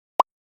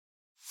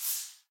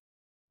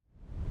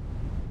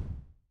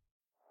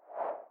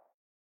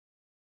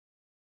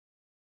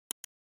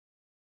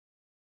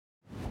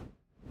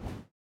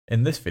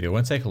In this video, we're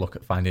going to take a look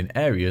at finding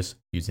areas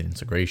using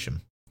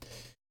integration.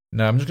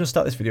 Now, I'm just going to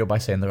start this video by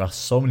saying there are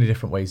so many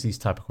different ways these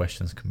type of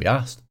questions can be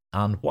asked,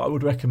 and what I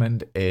would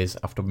recommend is,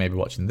 after maybe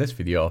watching this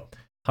video,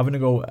 having a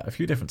go at a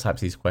few different types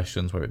of these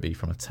questions, whether it be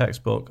from a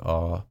textbook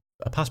or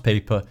a past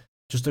paper,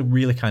 just to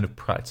really kind of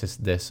practice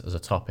this as a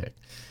topic.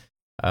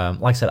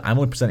 Like I said, I'm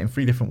only presenting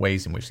 3 different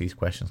ways in which these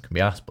questions can be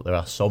asked, but there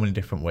are so many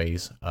different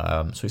ways,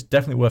 so it's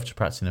definitely worth just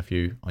practicing a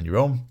few on your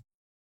own,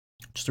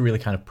 just to really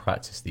kind of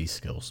practice these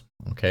skills,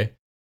 okay?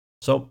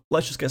 So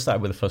let's just get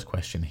started with the first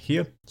question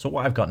here. So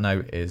what I've got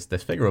now is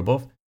this figure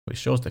above, which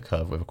shows the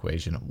curve with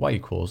equation y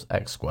equals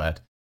x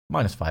squared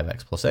minus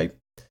 5x plus 8.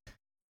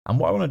 And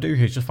what I want to do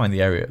here is just find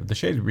the area of the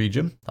shaded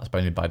region that's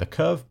bounded by the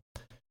curve,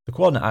 the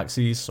coordinate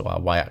axes, so our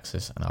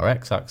y-axis and our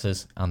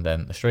x-axis, and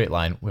then the straight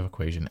line with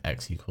equation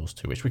x equals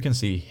 2, which we can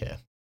see here.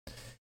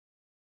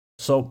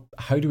 So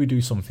how do we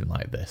do something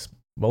like this?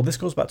 Well, this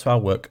goes back to our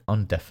work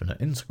on definite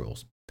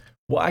integrals.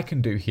 What I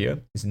can do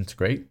here is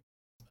integrate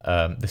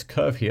this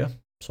curve here,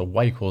 so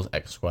y equals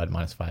x squared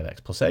minus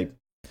 5x plus 8.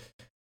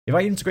 If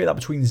I integrate that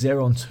between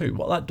 0 and 2,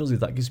 what that does is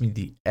that gives me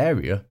the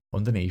area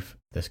underneath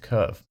this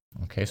curve.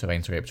 Okay, so if I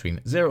integrate between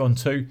 0 and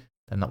 2,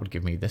 then that would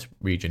give me this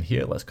region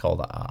here. Let's call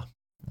that R.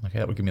 Okay,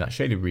 that would give me that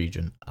shaded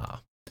region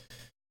R.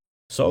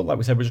 So like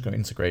we said, we're just going to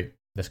integrate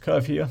this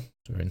curve here.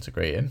 So we're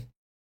integrating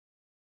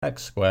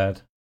x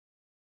squared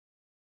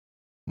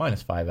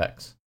minus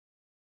 5x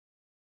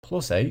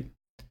plus 8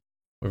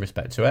 with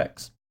respect to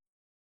x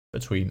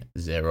between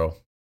 0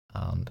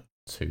 and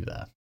 2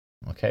 there.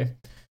 Okay,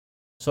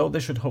 so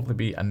this should hopefully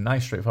be a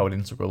nice straightforward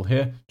integral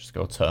here. Just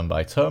go term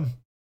by term.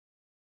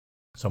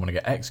 So I'm going to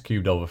get x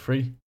cubed over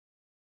 3.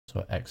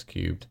 So x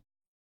cubed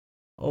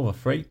over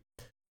 3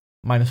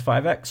 minus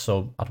 5x.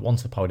 So add 1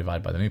 to the power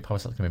divided by the new power.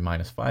 So that's going to be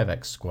minus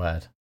 5x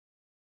squared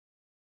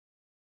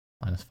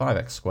minus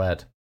 5x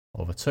squared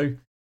over 2.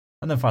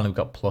 And then finally we've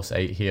got plus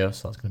 8 here.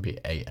 So that's going to be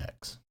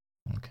 8x.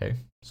 Okay,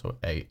 so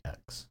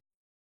 8x.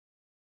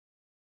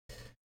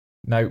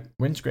 Now,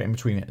 we're integrating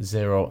between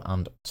 0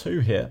 and 2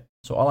 here.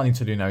 So all I need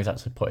to do now is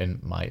actually put in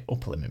my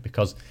upper limit,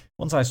 because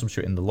once I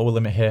substitute in the lower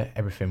limit here,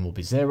 everything will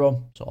be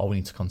 0. So all we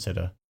need to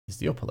consider is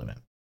the upper limit.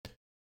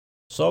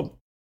 So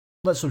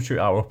let's substitute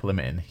our upper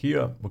limit in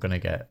here. We're going to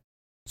get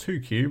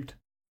 2 cubed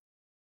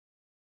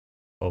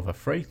over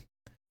 3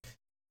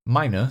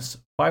 minus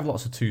 5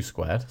 lots of 2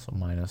 squared. So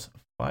minus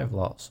 5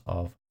 lots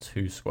of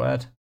 2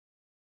 squared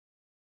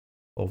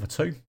over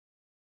 2. And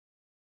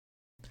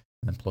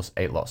then plus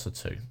 8 lots of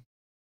 2.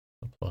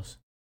 So plus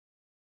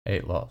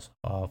 8 lots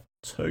of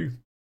 2.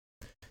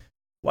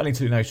 What I need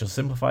to do now is just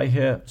simplify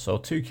here. So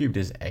 2 cubed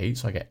is 8,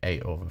 so I get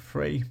 8 over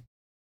 3.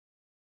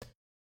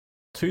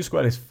 2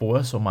 squared is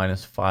 4, so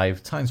minus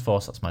 5 times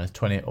 4, so that's minus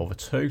 20 over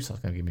 2, so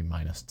that's going to give me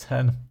minus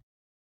 10.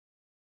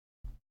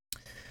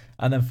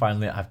 And then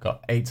finally, I've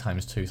got 8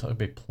 times 2, so that would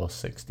be plus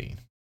 16.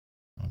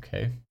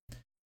 Okay,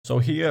 so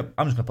here,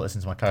 I'm just going to put this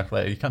into my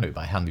calculator. You can do it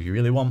by hand if you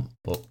really want,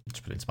 but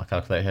just put it into my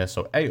calculator here.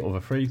 So 8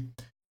 over 3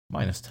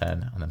 minus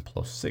 10, and then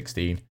plus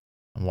 16.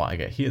 And what I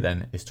get here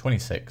then is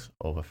 26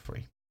 over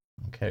 3.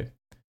 Okay,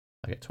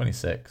 I get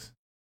 26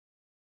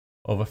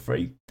 over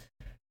 3.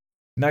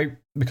 Now,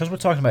 because we're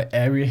talking about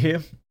area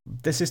here,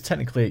 this is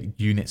technically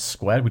units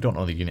squared. We don't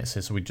know the units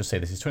here, so we just say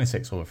this is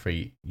 26 over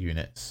 3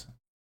 units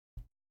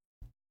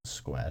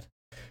squared.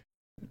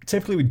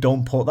 Typically, we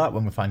don't put that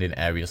when we're finding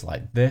areas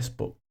like this,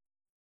 but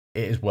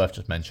it is worth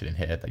just mentioning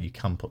here that you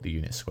can put the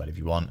units squared if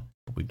you want,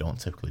 but we don't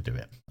typically do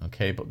it.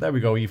 Okay, but there we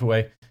go. Either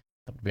way,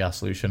 that would be our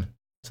solution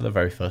to the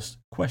very first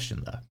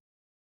question there.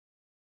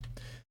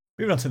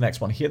 Moving on to the next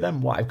one here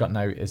then, what I've got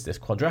now is this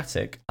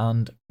quadratic,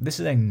 and this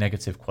is a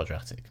negative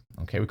quadratic.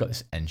 Okay, we've got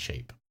this N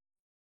shape.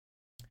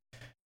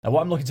 Now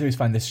what I'm looking to do is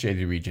find this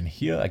shaded region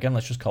here. Again,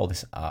 let's just call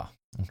this R.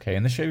 Okay,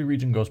 and the shaded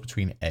region goes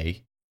between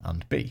A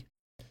and B.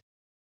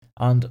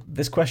 And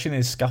this question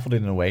is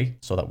scaffolded in a way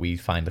so that we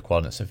find the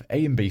coordinates of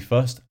A and B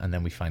first, and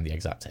then we find the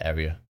exact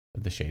area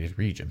of the shaded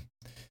region.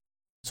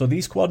 So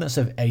these coordinates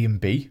of A and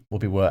B will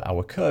be where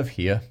our curve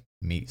here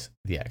meets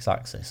the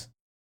x-axis.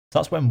 So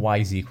that's when y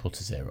is equal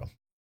to 0.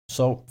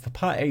 So for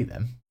part A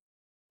then,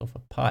 so for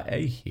part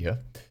A here,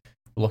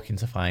 we're looking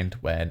to find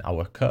when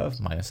our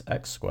curve minus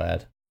x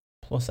squared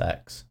plus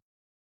x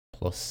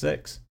plus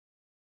 6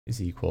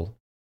 is equal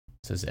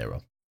to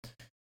 0.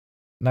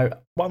 Now,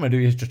 what I'm going to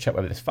do is just check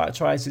whether this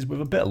factorizes.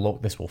 With a bit of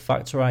luck, this will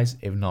factorize.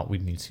 If not,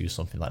 we'd need to use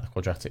something like the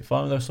quadratic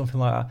formula or something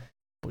like that.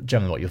 But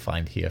generally what you'll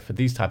find here for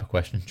these type of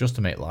questions, just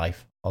to make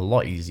life a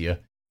lot easier,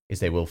 is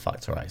they will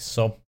factorize.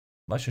 So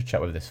let's just check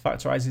whether this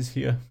factorizes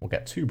here. We'll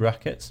get 2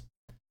 brackets.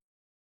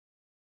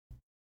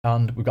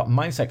 And we've got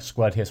minus x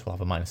squared here, so we'll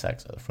have a minus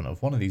x at the front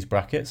of one of these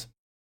brackets.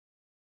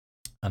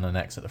 And an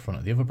x at the front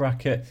of the other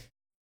bracket.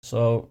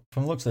 So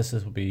from the looks of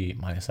this will be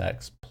minus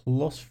x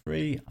plus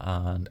 3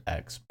 and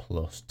x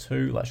plus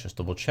 2. Let's just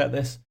double check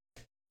this.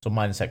 So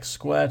minus x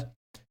squared,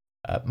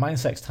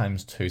 minus x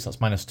times 2, so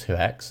that's minus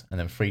 2x, and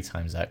then 3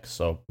 times x.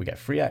 So we get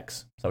 3x,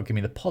 so that will give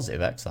me the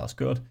positive x, that's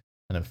good.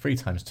 And then 3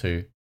 times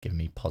 2, give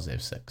me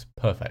positive 6.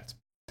 Perfect.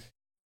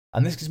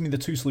 And this gives me the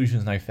 2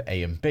 solutions now for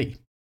A and B.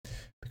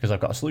 because I've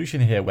got a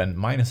solution here when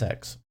minus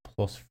x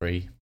plus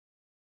 3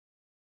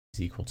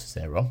 is equal to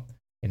 0.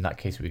 In that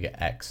case, we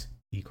get x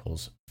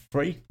equals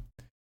 3.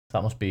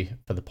 That must be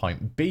for the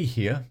point B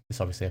here. It's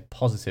obviously a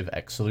positive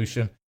x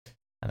solution.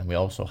 And then we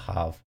also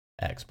have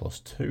x plus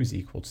 2 is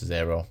equal to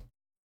 0.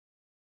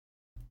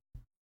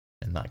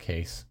 In that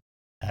case,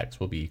 x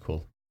will be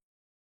equal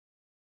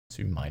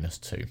to minus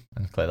 2.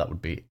 And clearly that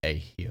would be A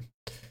here.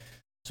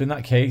 So in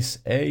that case,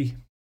 A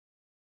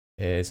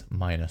is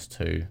minus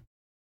 2,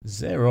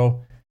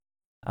 0.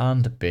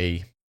 And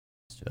B,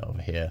 let's do that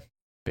over here.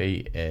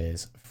 B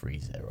is 3,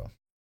 0.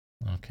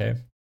 Okay.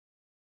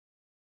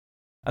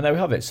 And there we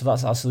have it. So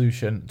that's our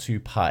solution to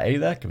part A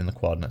there, given the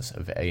coordinates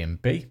of A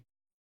and B.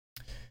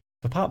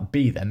 For part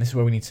B then, this is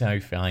where we need to now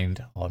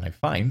find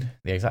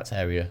the exact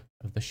area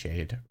of the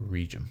shaded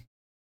region.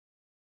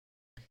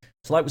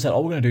 So like we said,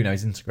 all we're going to do now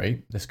is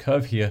integrate this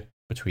curve here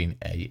between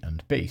A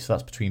and B. So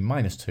that's between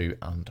minus 2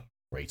 and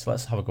 3. So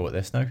let's have a go at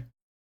this now.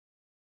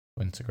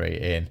 We'll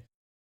integrate in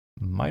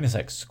minus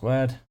x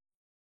squared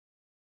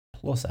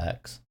plus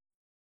x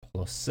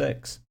plus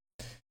 6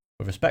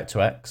 with respect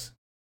to x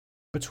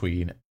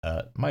between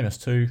minus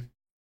 2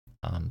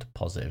 and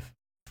positive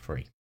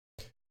 3.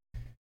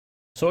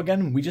 So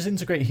again, we just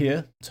integrate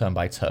here term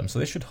by term. So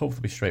this should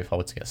hopefully be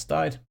straightforward to get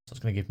started. So it's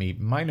going to give me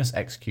minus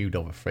x cubed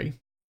over 3.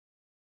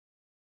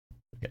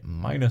 We get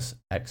minus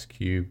x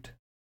cubed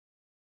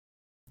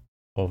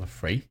over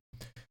 3.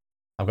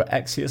 I've got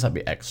x here, so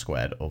that'd be x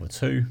squared over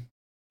 2.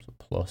 So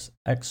plus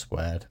x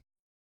squared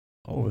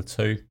over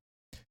 2.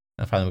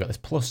 And finally, we've got this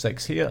plus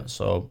 6 here,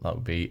 so that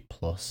would be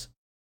plus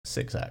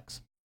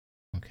 6x.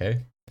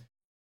 Okay.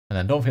 And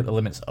then don't forget the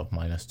limits of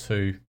minus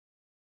 2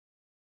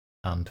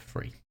 and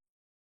 3.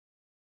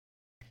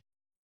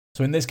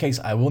 So in this case,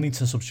 I will need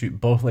to substitute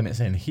both limits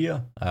in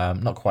here.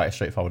 Not quite as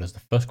straightforward as the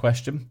first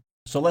question.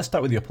 So let's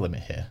start with the upper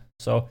limit here.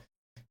 So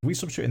if we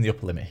substitute in the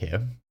upper limit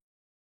here,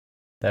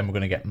 then we're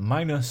going to get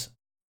minus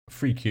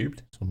 3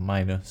 cubed. So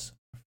minus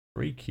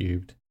 3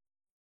 cubed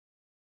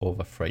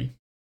over 3.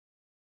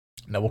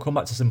 Now we'll come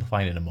back to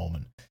simplifying in a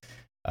moment.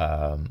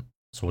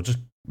 So we'll just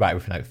write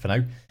everything out for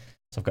now.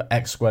 So I've got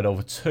x squared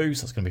over 2.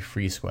 So that's going to be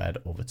 3 squared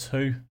over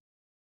 2.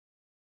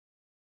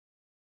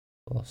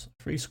 Plus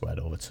 3 squared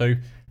over 2.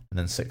 And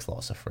then 6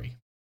 lots of 3.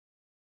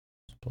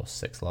 Plus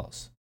 6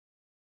 lots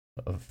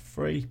of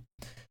 3.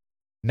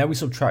 Now we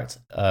subtract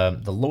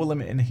the lower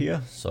limit in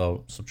here.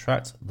 So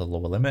subtract the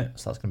lower limit.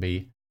 So that's going to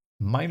be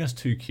minus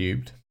 2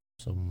 cubed.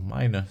 So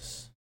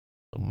minus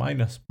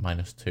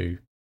 2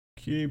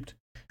 cubed.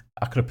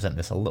 I could have presented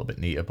this a little bit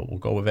neater, but we'll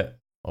go with it.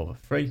 Over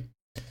 3.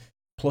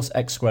 Plus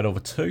x squared over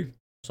 2.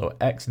 So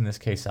x in this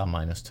case are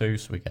minus 2.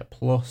 So we get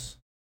plus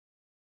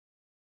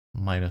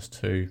minus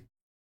 2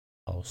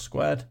 all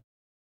squared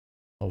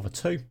over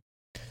 2.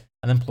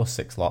 And then plus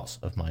 6 lots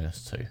of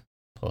minus 2.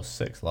 Plus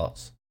 6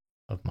 lots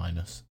of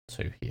minus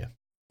 2 here.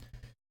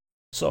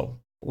 So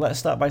let's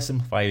start by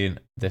simplifying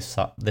this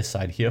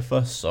side here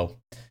first. So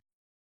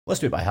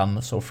let's do it by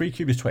hand. So 3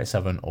 cubed is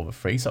 27 over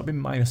 3. So that'll be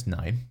minus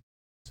 9.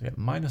 So we get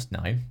minus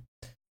 9.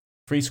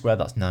 3 squared,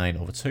 that's 9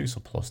 over 2. So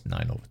plus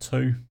 9 over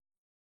 2.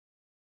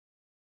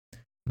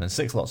 And then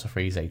 6 lots of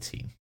 3 is 18.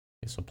 Okay,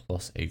 so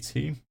plus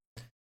 18.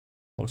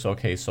 Looks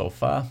okay so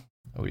far.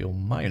 We'll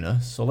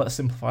minus. So let's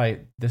simplify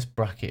this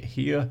bracket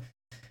here.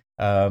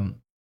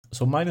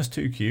 So minus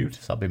 2 cubed,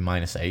 so that'll be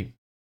minus 8.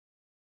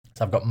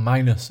 So I've got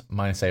minus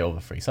 8 over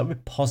 3. So that'll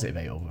be positive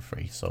 8 over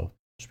 3. So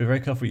just be very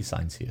careful with your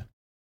signs here.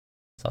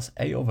 So that's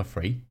 8 over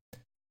 3.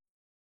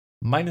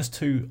 Minus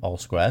 2 all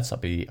squared, so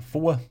that'll be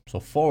 4. So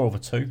 4 over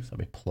 2, so that'll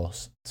be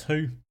plus 2.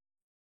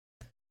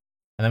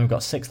 And then we've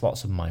got 6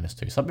 lots of minus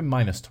 2. So that'll be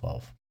minus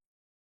 12.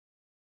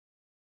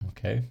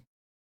 Okay.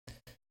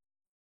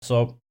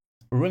 So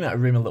we're running out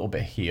of room a little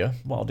bit here.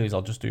 What I'll do is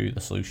I'll just do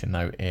the solution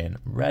now in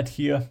red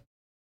here.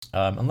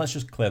 And let's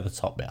just clear the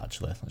top bit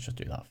actually. Let's just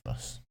do that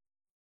first.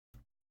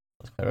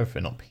 Let's clear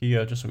everything up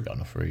here just so we've got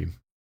enough room.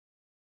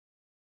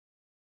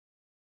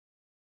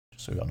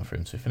 Just so we've got enough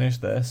room to finish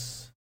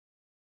this.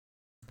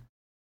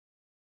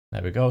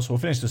 There we go. So we'll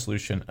finish the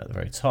solution at the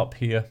very top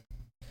here.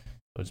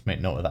 So just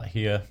make note of that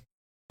here.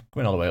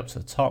 Going all the way up to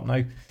the top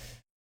now.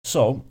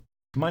 So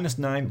minus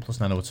 9 plus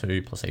 9 over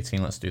 2 plus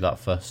 18. Let's do that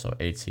first. So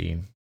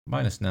 18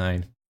 minus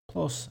 9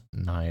 plus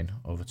 9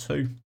 over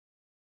 2.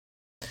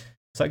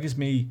 So that gives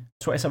me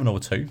 27 over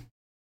 2.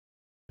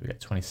 We get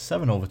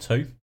 27 over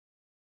 2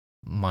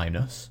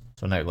 minus.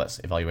 So now let's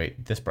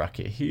evaluate this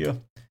bracket here.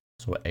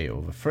 So 8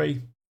 over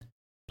 3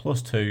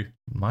 plus 2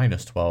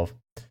 minus 12.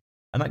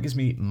 And that gives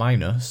me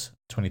minus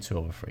 22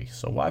 over 3.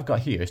 So what I've got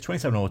here is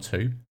 27 over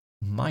 2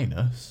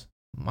 minus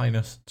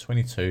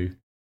 22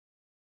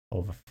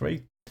 over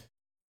 3.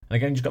 And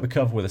again, you've got to be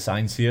careful with the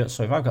signs here.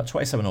 So if I've got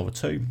 27 over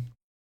 2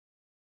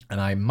 and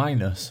I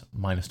minus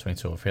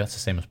 22 over 3, that's the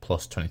same as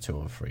plus 22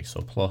 over 3.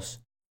 So plus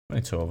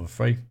 22 over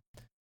 3.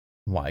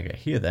 And what I get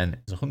here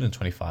then is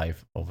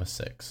 125 over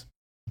 6.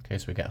 Okay,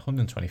 so we get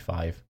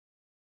 125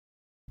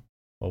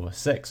 over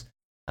 6.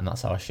 And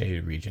that's our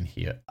shaded region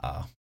here,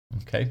 R.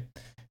 Okay.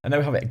 And there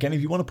we have it. Again,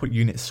 if you want to put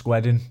units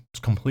squared in, it's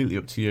completely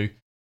up to you.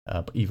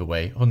 But either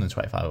way,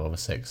 125 over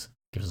 6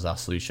 gives us our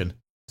solution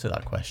to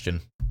that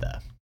question there.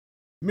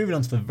 Moving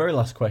on to the very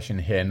last question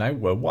here now,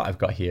 where what I've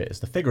got here is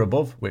the figure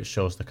above, which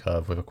shows the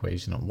curve with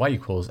equation y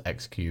equals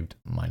x cubed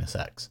minus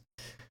x.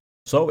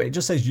 So it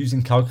just says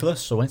using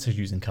calculus. So when it says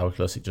using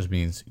calculus, it just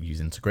means use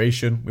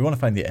integration. We want to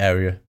find the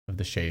area of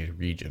the shaded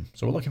region.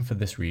 So we're looking for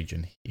this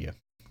region here.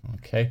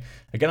 Okay.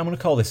 Again, I'm going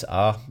to call this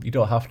R. You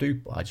don't have to,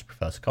 but I just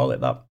prefer to call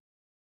it that.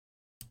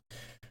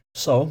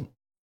 So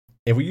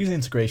if we're using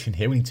integration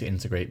here, we need to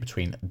integrate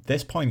between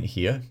this point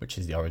here, which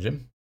is the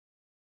origin,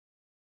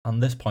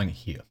 and this point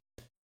here.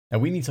 Now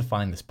we need to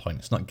find this point.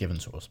 It's not given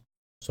to us.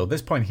 So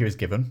this point here is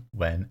given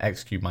when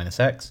x cubed minus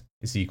x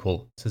is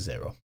equal to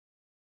 0.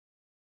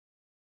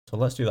 So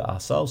let's do that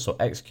ourselves. So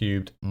x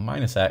cubed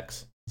minus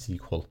x is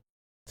equal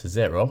to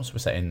 0. So we're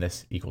setting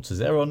this equal to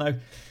 0 now.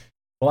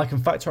 Well, I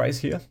can factorize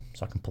here.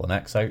 So I can pull an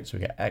x out. So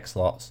we get x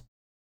lots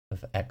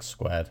of x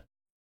squared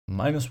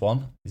minus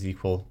 1 is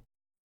equal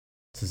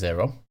to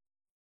 0.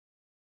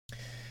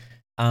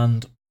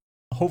 And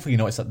hopefully you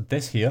notice that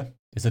this here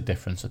is a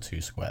difference of 2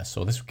 squares.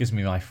 So this gives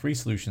me my three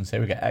solutions here.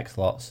 We get x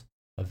lots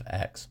of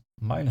x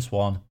minus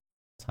 1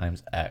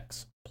 times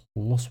x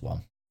plus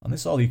 1. And this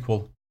is all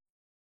equal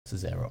to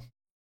 0.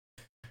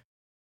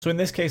 So in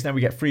this case now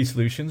we get three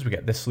solutions. We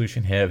get this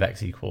solution here of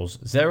x equals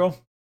 0,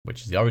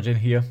 which is the origin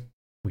here.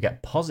 We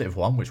get positive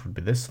 1, which would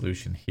be this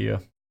solution here.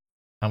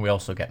 And we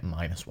also get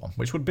minus 1,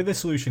 which would be this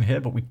solution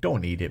here, but we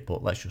don't need it.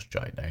 But let's just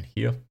jot it down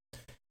here.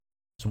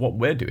 So what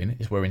we're doing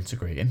is we're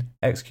integrating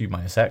x cubed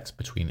minus x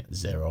between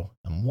 0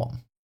 and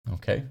 1.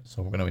 Okay,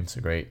 so we're going to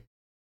integrate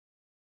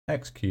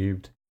x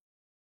cubed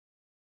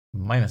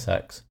minus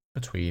x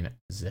between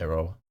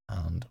 0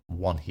 and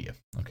 1 here.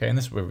 Okay, and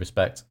this is with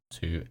respect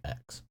to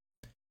x.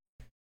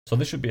 So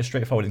this should be a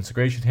straightforward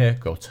integration here,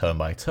 go term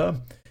by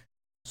term.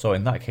 So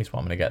in that case, what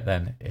I'm going to get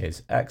then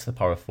is x to the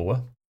power of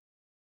 4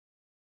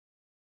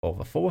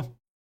 over 4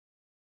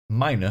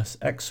 minus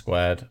x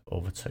squared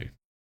over 2.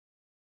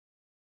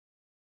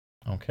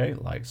 Okay,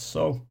 like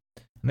so.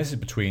 And this is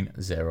between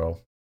 0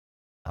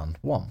 and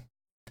 1.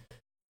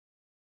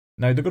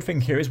 Now, the good thing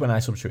here is when I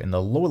substitute in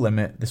the lower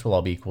limit, this will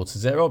all be equal to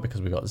 0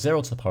 because we've got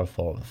 0 to the power of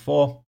 4 over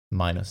 4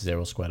 minus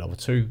 0 squared over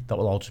 2. That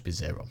will all just be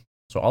 0.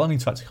 So all I need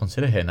to actually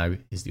consider here now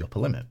is the upper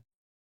limit.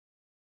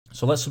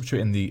 So let's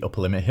substitute in the upper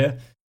limit here.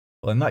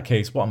 Well, in that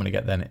case, what I'm going to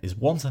get then is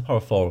 1 to the power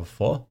of 4 over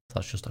 4. So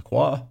that's just a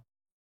quarter.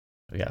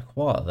 We get a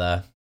quarter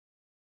there.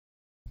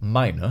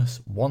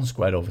 Minus 1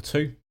 squared over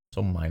 2.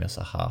 So minus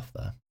a half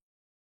there.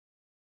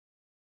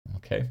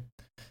 Okay.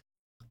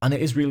 And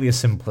it is really as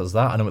simple as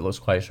that. I know it looks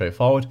quite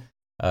straightforward.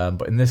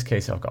 But in this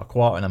case, I've got a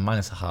quarter and a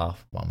minus a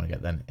half. What I'm going to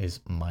get then is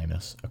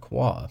minus a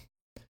quarter.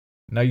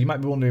 Now, you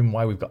might be wondering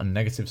why we've got a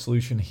negative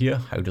solution here.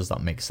 How does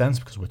that make sense?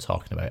 Because we're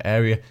talking about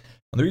area.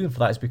 And the reason for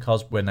that is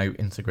because we're now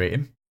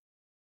integrating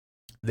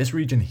this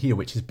region here,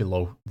 which is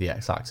below the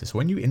x-axis. So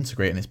when you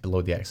integrate and it's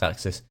below the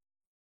x-axis,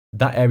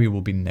 that area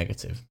will be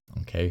negative.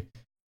 Okay.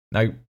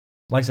 Now,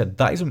 like I said,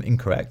 that isn't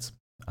incorrect.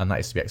 And that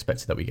is to be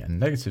expected that we get a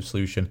negative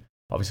solution.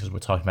 Obviously, because we're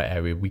talking about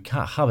area, we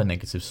can't have a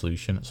negative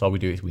solution. So all we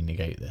do is we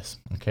negate this.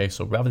 Okay,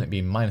 so rather than it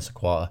being minus a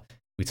quarter,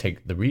 we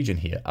take the region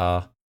here,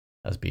 R,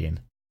 as being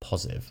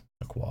positive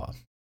a quarter.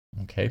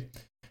 Okay,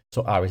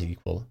 so R is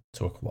equal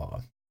to a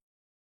quarter.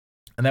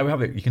 And there we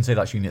have it. You can say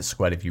that's units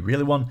squared if you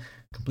really want.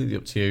 Completely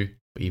up to you.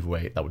 But either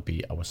way, that would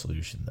be our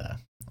solution there.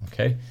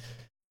 Okay,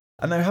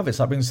 and there we have it.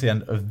 So that brings us to the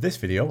end of this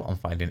video on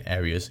finding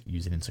areas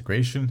using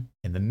integration.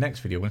 In the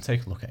next video, we're going to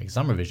take a look at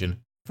exam revision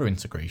for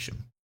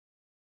integration.